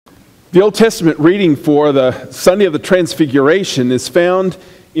The Old Testament reading for the Sunday of the Transfiguration is found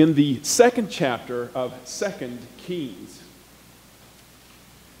in the second chapter of 2 Kings.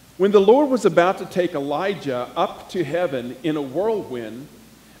 When the Lord was about to take Elijah up to heaven in a whirlwind,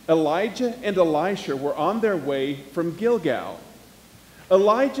 Elijah and Elisha were on their way from Gilgal.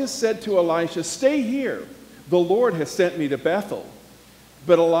 Elijah said to Elisha, "Stay here. The Lord has sent me to Bethel."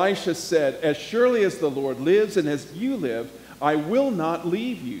 But Elisha said, "As surely as the Lord lives and as you live, I will not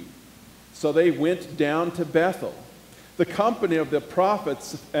leave you." So they went down to Bethel. The company of the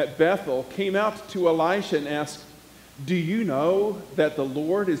prophets at Bethel came out to Elisha and asked, "Do you know that the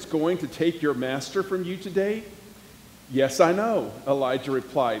Lord is going to take your master from you today?" "Yes, I know," Elijah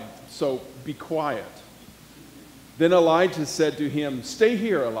replied, "so be quiet." Then Elijah said to him, "Stay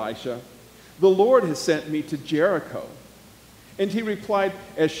here, Elisha. The Lord has sent me to Jericho." And he replied,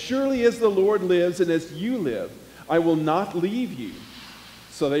 "As surely as the Lord lives and as you live, I will not leave you."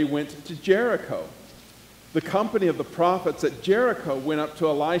 So they went to Jericho. The company of the prophets at Jericho went up to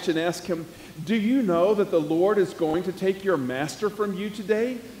Elisha and asked him, "Do you know that the Lord is going to take your master from you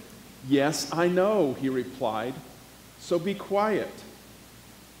today?" "Yes, I know," he replied, "so be quiet."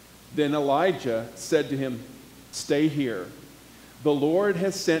 Then Elijah said to him, "Stay here. The Lord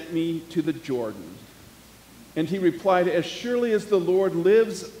has sent me to the Jordan." And he replied, "As surely as the Lord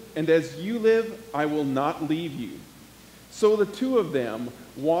lives and as you live, I will not leave you." So the two of them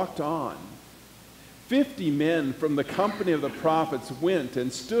walked on. 50 men from the company of the prophets went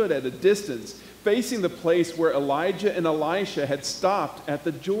and stood at a distance, facing the place where Elijah and Elisha had stopped at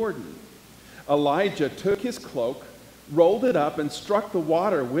the Jordan. Elijah took his cloak, rolled it up, and struck the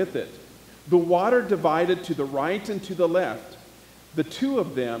water with it. The water divided to the right and to the left. The two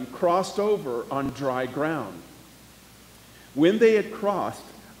of them crossed over on dry ground. When they had crossed,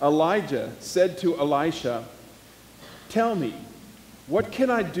 Elijah said to Elisha, "Tell me, what can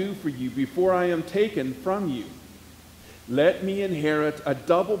I do for you before I am taken from you?" "Let me inherit a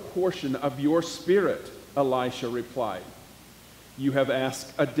double portion of your spirit," Elisha replied. "You have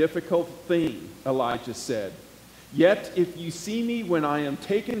asked a difficult thing," Elijah said. "Yet if you see me when I am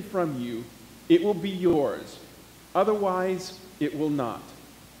taken from you, it will be yours. Otherwise, it will not."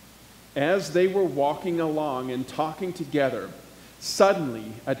 As they were walking along and talking together, suddenly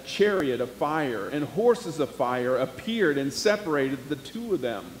a chariot of fire and horses of fire appeared and separated the two of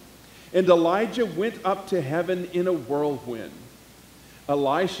them. And Elijah went up to heaven in a whirlwind.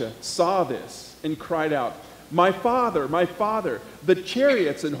 Elisha saw this and cried out, my father, the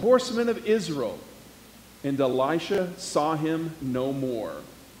chariots and horsemen of Israel." And Elisha saw him no more.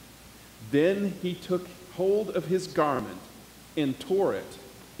 Then he took hold of his garment and tore it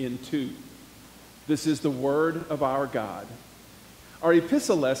in two. This is the word of our God. Our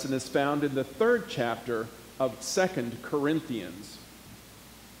epistle lesson is found in the 3rd chapter of 2 Corinthians.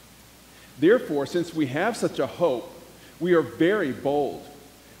 Therefore, since we have such a hope, we are very bold.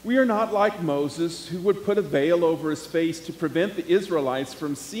 We are not like Moses, who would put a veil over his face to prevent the Israelites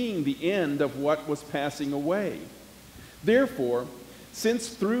from seeing the end of what was passing away. Therefore, since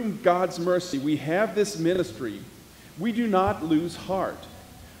through God's mercy we have this ministry, we do not lose heart.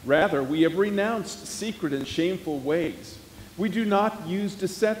 Rather, we have renounced secret and shameful ways. We do not use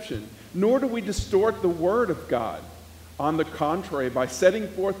deception, nor do we distort the word of God. On the contrary, by setting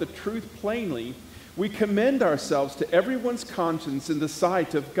forth the truth plainly, we commend ourselves to everyone's conscience in the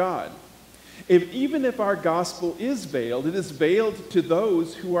sight of God. Even if our gospel is veiled, it is veiled to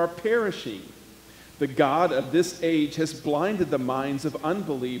those who are perishing. The God of this age has blinded the minds of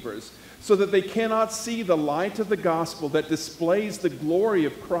unbelievers, so that they cannot see the light of the gospel that displays the glory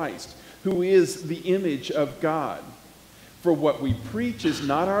of Christ, who is the image of God. For what we preach is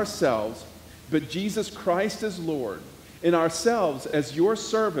not ourselves, but Jesus Christ as Lord, and ourselves as your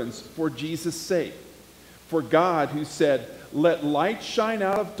servants for Jesus' sake. For God, who said, "Let light shine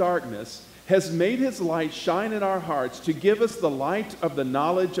out of darkness," has made his light shine in our hearts to give us the light of the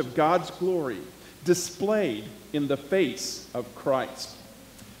knowledge of God's glory, displayed in the face of Christ.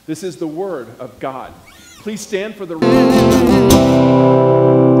 This is the word of God. Please stand for the reading.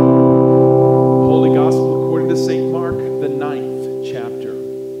 Holy Gospel according to St. Mark, the 9th chapter.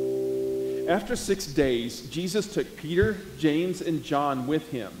 After 6 days, Jesus took Peter, James, and John with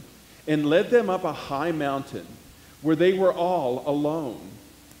him and led them up a high mountain where they were all alone.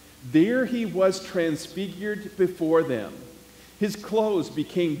 There he was transfigured before them. His clothes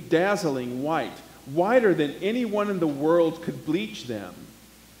became dazzling white, whiter than anyone in the world could bleach them.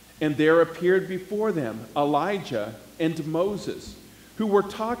 And there appeared before them Elijah and Moses, who were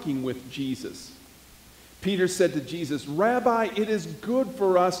talking with Jesus. Peter said to Jesus, "Rabbi, it is good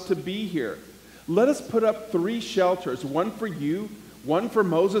for us to be here. Let us put up 3 shelters, one for you, one for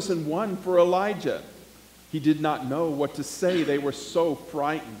Moses and one for Elijah. He did not know what to say. They were so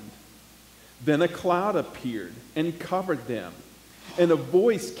frightened. Then a cloud appeared and covered them, and a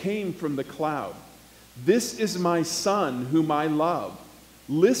voice came from the cloud. This is my son whom I love.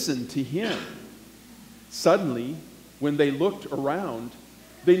 Listen to him. Suddenly, when they looked around,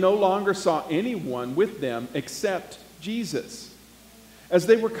 they no longer saw anyone with them except Jesus. As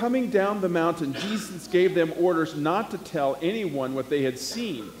they were coming down the mountain, Jesus gave them orders not to tell anyone what they had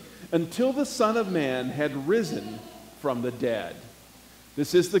seen until the Son of Man had risen from the dead.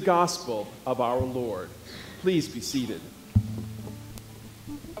 This is the gospel of our Lord. Please be seated.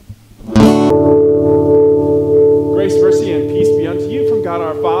 Grace, mercy, and peace be unto you from God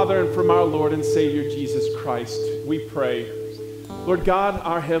our Father and from our Lord and Savior Jesus Christ. We pray. Lord God,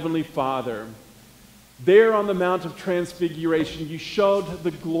 our Heavenly Father, there on the Mount of Transfiguration, you showed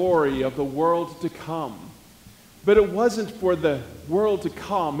the glory of the world to come. But it wasn't for the world to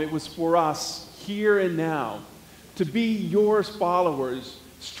come, it was for us here and now to be your followers,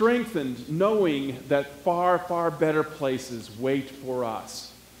 strengthened, knowing that far, far better places wait for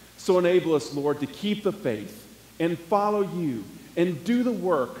us. So enable us, Lord, to keep the faith and follow you and do the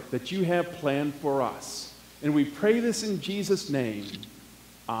work that you have planned for us. And we pray this in Jesus' name.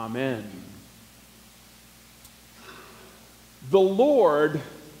 Amen. The Lord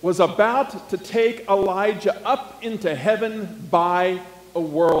was about to take Elijah up into heaven by a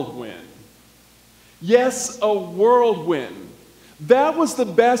whirlwind. Yes, a whirlwind. That was the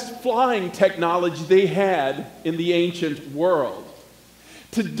best flying technology they had in the ancient world.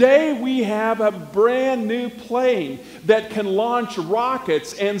 Today we have a brand new plane that can launch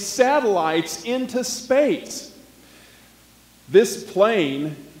rockets and satellites into space. This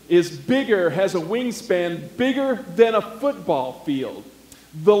plane is bigger, has a wingspan bigger than a football field,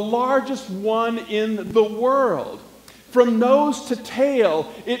 the largest one in the world. From nose to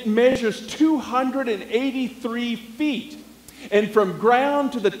tail, it measures 283 feet. And from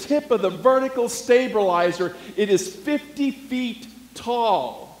ground to the tip of the vertical stabilizer, it is 50 feet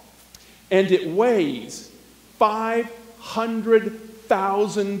tall. And it weighs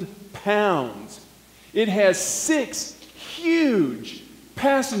 500,000 pounds. It has 6 huge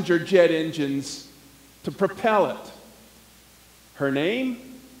passenger jet engines to propel it. Her name?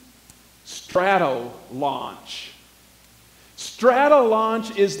 Stratolaunch.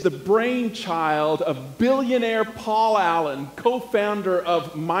 Stratolaunch is the brainchild of billionaire Paul Allen, co-founder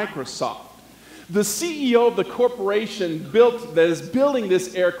of Microsoft. The CEO of the corporation that is building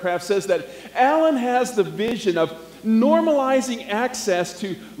this aircraft says that Allen has the vision of normalizing access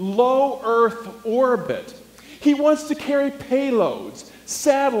to low Earth orbit. He wants to carry payloads,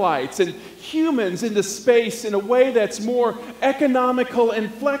 satellites, and humans into space in a way that's more economical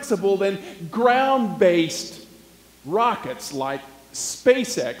and flexible than ground-based rockets like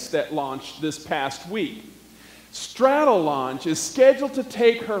SpaceX that launched this past week. Stratolaunch is scheduled to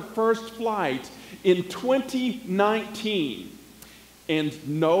take her first flight in 2019, and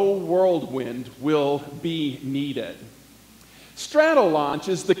no whirlwind will be needed. Stratolaunch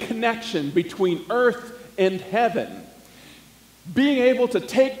is the connection between Earth and heaven, being able to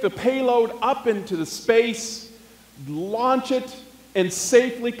take the payload up into the space, launch it, and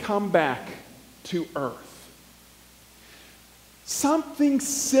safely come back to Earth. Something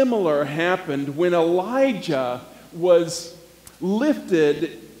similar happened when Elijah was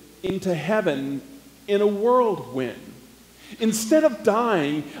lifted into heaven in a whirlwind. Instead of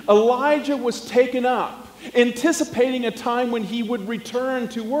dying, Elijah was taken up, anticipating a time when he would return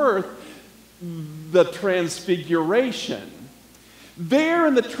to earth, the Transfiguration. There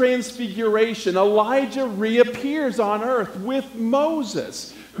in the Transfiguration, Elijah reappears on earth with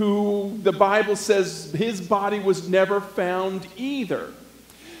Moses, who the Bible says his body was never found either.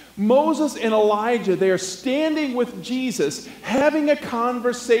 Moses and Elijah, they are standing with Jesus, having a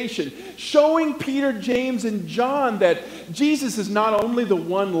conversation, showing Peter, James, and John that Jesus is not only the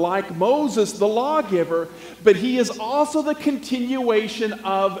one like Moses, the lawgiver, but he is also the continuation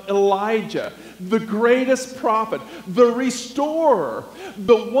of Elijah, the greatest prophet, the restorer,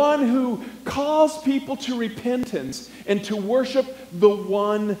 the one who calls people to repentance and to worship the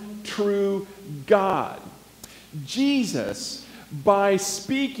one true God. Jesus, by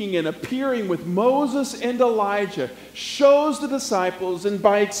speaking and appearing with Moses and Elijah, shows the disciples, and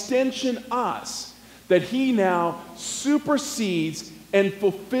by extension us, that he now supersedes and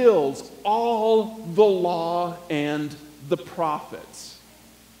fulfills all the law and the prophets.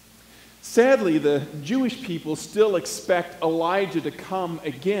 Sadly, the Jewish people still expect Elijah to come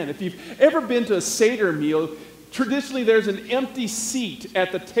again. If you've ever been to a Seder meal, traditionally there's an empty seat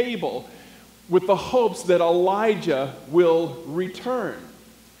at the table with the hopes that Elijah will return.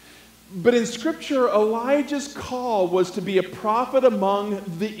 But in Scripture, Elijah's call was to be a prophet among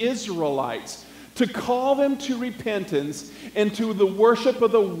the Israelites, to call them to repentance and to the worship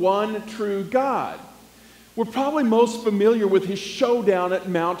of the one true God. We're probably most familiar with his showdown at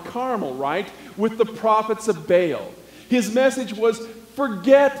Mount Carmel, right? With the prophets of Baal. His message was,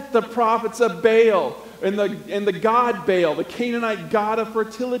 forget the prophets of Baal and the god Baal, the Canaanite god of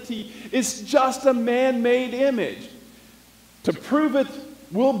fertility. It's just a man-made image. To prove it,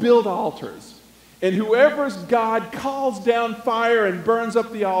 we'll build altars. And whoever's God calls down fire and burns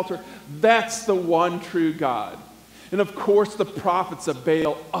up the altar, that's the one true God. And of course, the prophets of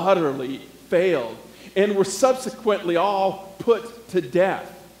Baal utterly failed and were subsequently all put to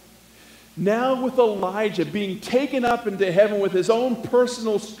death. Now with Elijah being taken up into heaven with his own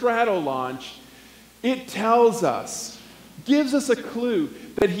personal stratolaunch, it tells us, gives us a clue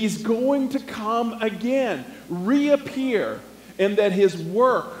that he's going to come again, reappear, and that his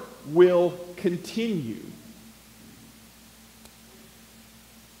work will continue.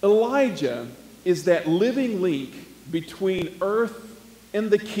 Elijah is that living link between earth and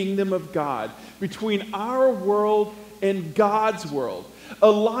the kingdom of God, between our world and God's world.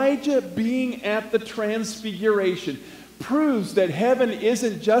 Elijah being at the Transfiguration proves that heaven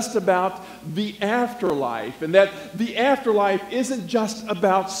isn't just about the afterlife, and that the afterlife isn't just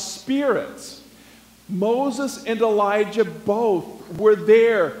about spirits. Moses and Elijah both were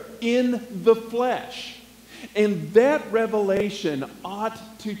there in the flesh. And that revelation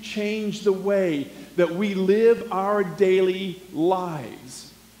ought to change the way that we live our daily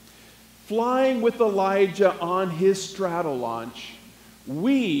lives. Flying with Elijah on his stratolaunch,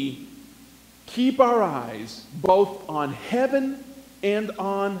 we keep our eyes both on heaven and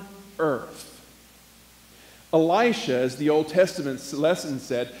on earth. Elisha, as the Old Testament lesson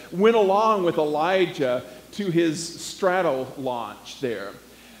said, went along with Elijah to his stratolaunch there.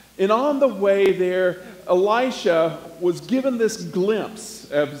 And on the way there, Elisha was given this glimpse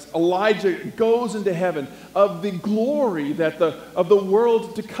as Elijah goes into heaven of the glory of the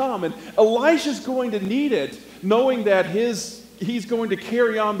world to come. And Elisha's going to need it, knowing that he's going to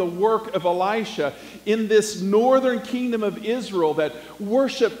carry on the work of Elisha in this northern kingdom of Israel that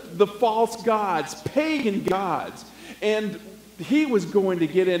worshiped the false gods, pagan gods. And he was going to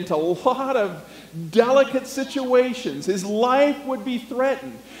get into a lot of delicate situations. His life would be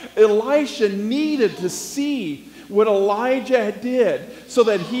threatened. Elisha needed to see what Elijah did so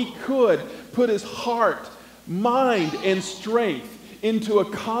that he could put his heart, mind, and strength into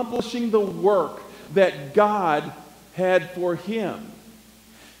accomplishing the work that God had for him.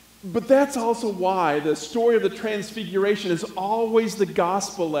 But that's also why the story of the Transfiguration is always the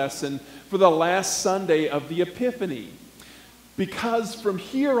gospel lesson for the last Sunday of the Epiphany. Because from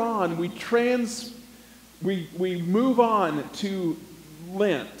here on, we move on to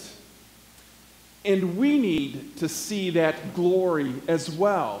Lent. And we need to see that glory as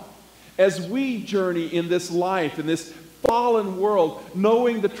well. As we journey in this life, in this fallen world,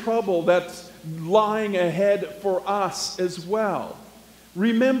 knowing the trouble that's lying ahead for us as well.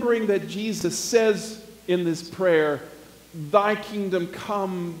 Remembering that Jesus says in this prayer, "Thy kingdom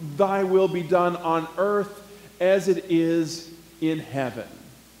come, thy will be done on earth as it is in heaven."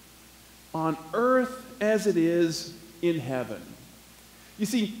 On earth as it is in heaven. You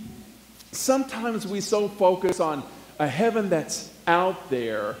see, sometimes we so focus on a heaven that's out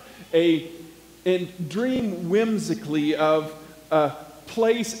there, and dream whimsically of a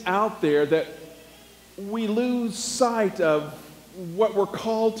place out there that we lose sight of what we're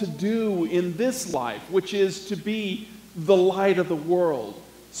called to do in this life, which is to be the light of the world,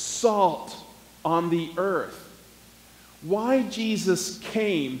 salt on the earth. Why Jesus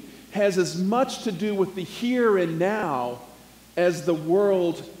came has as much to do with the here and now as the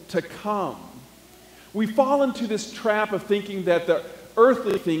world to come. We fall into this trap of thinking that the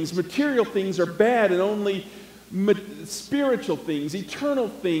earthly things, material things are bad, and only spiritual things, eternal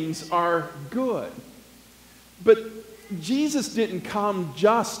things are good. But Jesus didn't come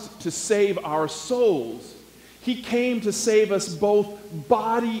just to save our souls. He came to save us both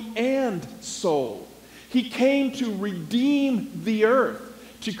body and soul. He came to redeem the earth,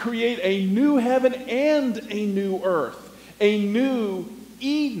 to create a new heaven and a new earth, a new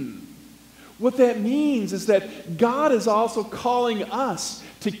Eden. What that means is that God is also calling us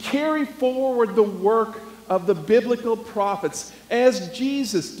to carry forward the work of the biblical prophets as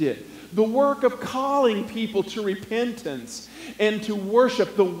Jesus did. The work of calling people to repentance and to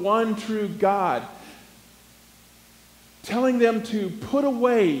worship the one true God. Telling them to put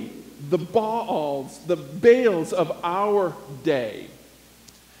away the Baals of our day.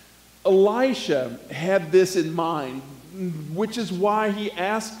 Elisha had this in mind, which is why he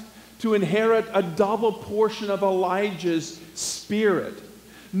asked to inherit a double portion of Elijah's spirit.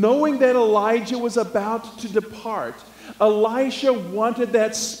 Knowing that Elijah was about to depart, Elisha wanted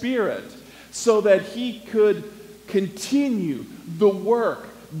that spirit so that he could continue the work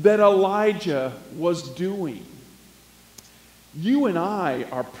that Elijah was doing. You and I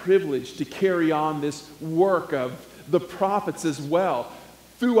are privileged to carry on this work of the prophets as well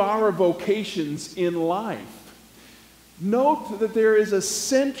through our vocations in life. Note that there is a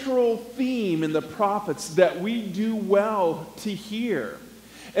central theme in the prophets that we do well to hear.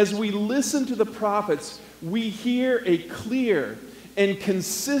 As we listen to the prophets, we hear a clear and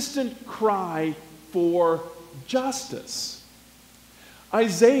consistent cry for justice.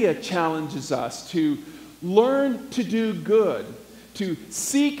 Isaiah challenges us to learn to do good, to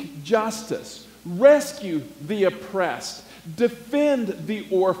seek justice, rescue the oppressed, defend the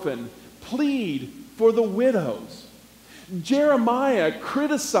orphan, plead for the widows. Jeremiah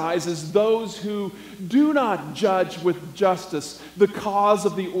criticizes those who do not judge with justice the cause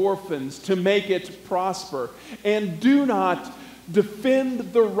of the orphans to make it prosper, and do not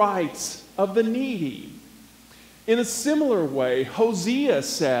defend the rights of the needy. In a similar way, Hosea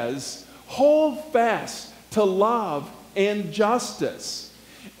says, "Hold fast to love and justice."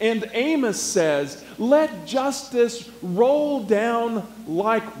 And Amos says, "Let justice roll down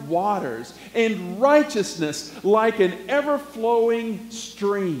like waters, and righteousness like an ever-flowing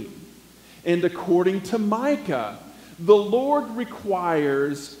stream." And according to Micah, the Lord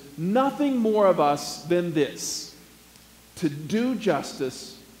requires nothing more of us than this: to do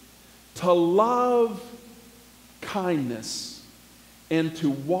justice, to love kindness, and to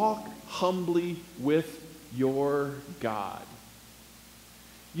walk humbly with your God.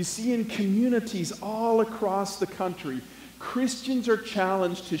 You see, in communities all across the country, Christians are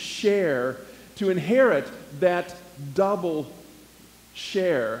challenged to share, to inherit that double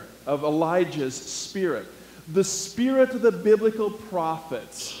share of Elijah's spirit, the spirit of the biblical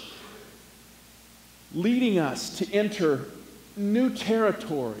prophets, leading us to enter new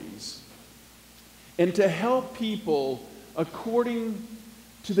territories and to help people according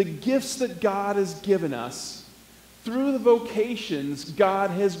to the gifts that God has given us through the vocations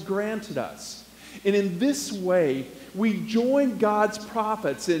God has granted us. And in this way, we join God's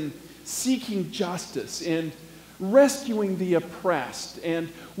prophets in seeking justice and rescuing the oppressed and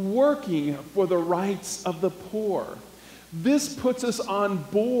working for the rights of the poor. This puts us on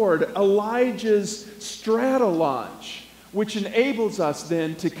board Elijah's stratolaunch, which enables us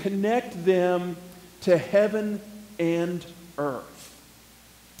then to connect them to heaven and earth.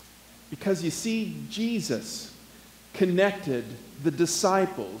 Because you see, Jesus connected the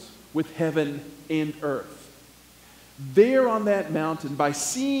disciples with heaven and earth. There on that mountain, by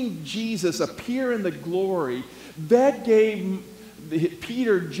seeing Jesus appear in the glory, that gave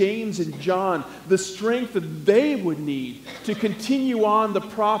Peter, James, and John the strength that they would need to continue on the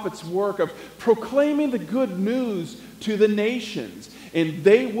prophet's work of proclaiming the good news to the nations. And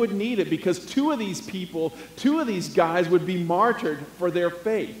they would need it because two of these guys would be martyred for their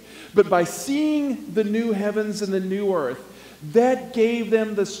faith. But by seeing the new heavens and the new earth, that gave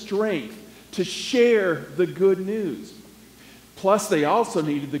them the strength to share the good news. Plus, they also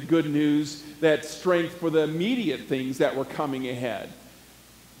needed the good news, that strength for the immediate things that were coming ahead.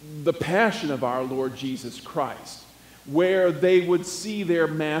 The passion of our Lord Jesus Christ, where they would see their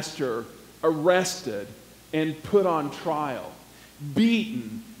master arrested and put on trial,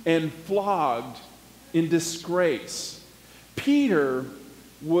 beaten and flogged in disgrace. Peter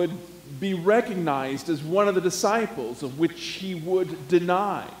would be recognized as one of the disciples of which he would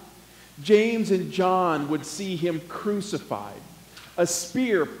deny. James and John would see him crucified, a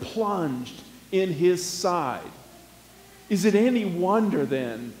spear plunged in his side. Is it any wonder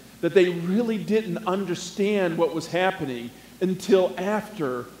then that they really didn't understand what was happening until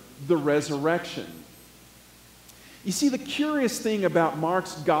after the resurrection? You see, the curious thing about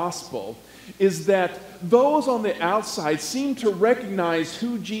Mark's gospel is that those on the outside seem to recognize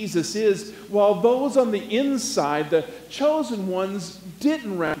who Jesus is, while those on the inside, the chosen ones,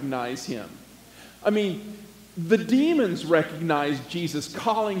 didn't recognize him. I mean, the demons recognized Jesus,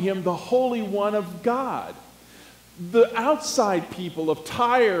 calling him the Holy One of God. The outside people of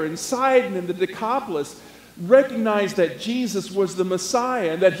Tyre and Sidon and the Decapolis recognized that Jesus was the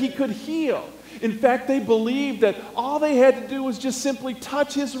Messiah and that he could heal. In fact, they believed that all they had to do was just simply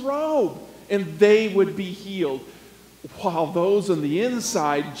touch his robe and they would be healed. While those on the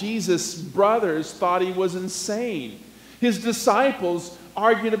inside, Jesus' brothers, thought he was insane. His disciples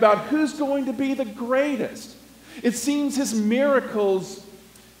argued about who's going to be the greatest. It seems his miracles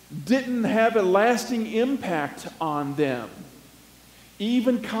didn't have a lasting impact on them.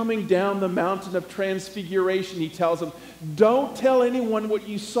 Even coming down the mountain of Transfiguration, he tells them, don't tell anyone what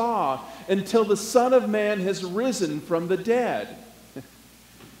you saw until the Son of Man has risen from the dead.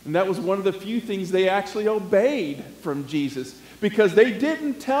 And that was one of the few things they actually obeyed from Jesus, because they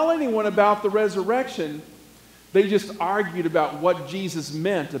didn't tell anyone about the resurrection. They just argued about what Jesus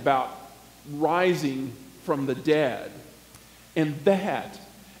meant about rising from the dead. And that,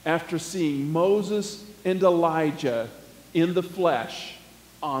 after seeing Moses and Elijah in the flesh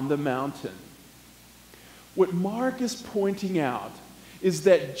on the mountain. What Mark is pointing out is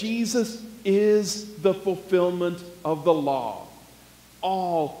that Jesus is the fulfillment of the law,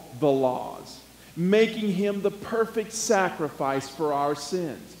 all the laws, making him the perfect sacrifice for our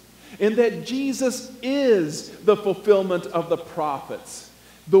sins. And that Jesus is the fulfillment of the prophets,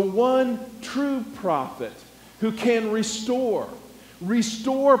 the one true prophet who can restore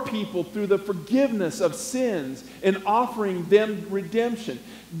people through the forgiveness of sins and offering them redemption.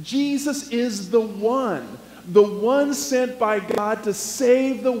 Jesus is the one sent by God to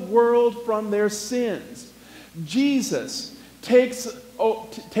save the world from their sins. Jesus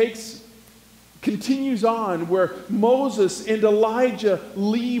continues on where Moses and Elijah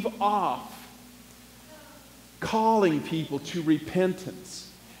leave off, calling people to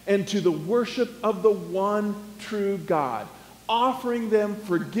repentance and to the worship of the one true God, offering them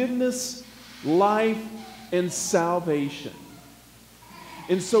forgiveness, life, and salvation.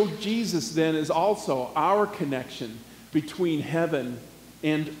 And so Jesus then is also our connection between heaven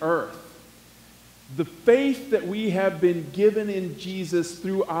and earth. The faith that we have been given in Jesus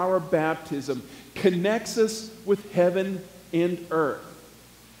through our baptism connects us with heaven and earth.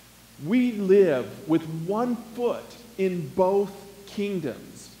 We live with one foot in both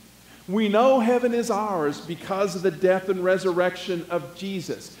kingdoms. We know heaven is ours because of the death and resurrection of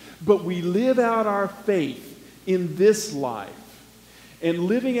Jesus, but we live out our faith in this life. And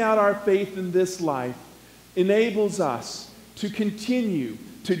living out our faith in this life enables us to continue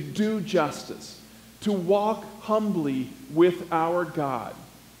to do justice, to walk humbly with our God.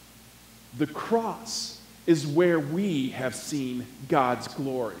 The cross is where we have seen God's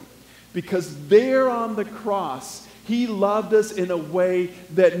glory, because there on the cross, he loved us in a way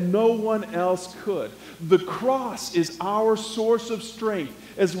that no one else could. The cross is our source of strength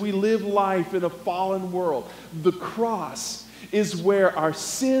as we live life in a fallen world. The cross is where our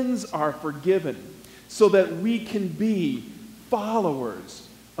sins are forgiven so that we can be followers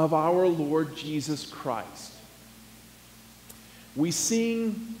of our Lord Jesus Christ. We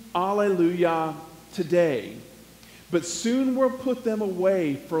sing Alleluia today, but soon we'll put them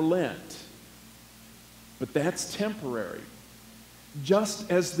away for Lent. But that's temporary,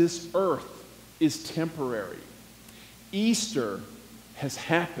 just as this earth is temporary. Easter has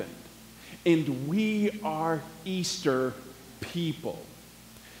happened, and we are Easter people,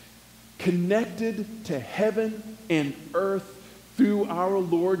 connected to heaven and earth through our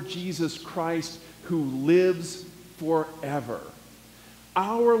Lord Jesus Christ, who lives forever.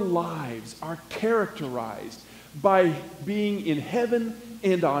 Our lives are characterized by being in heaven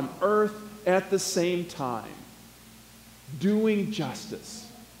and on earth at the same time, doing justice,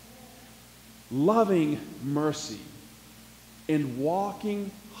 loving mercy, and walking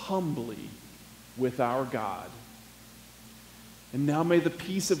humbly with our God. And now may the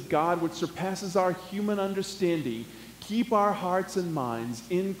peace of God, which surpasses our human understanding, keep our hearts and minds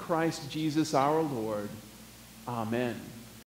in Christ Jesus our Lord. Amen.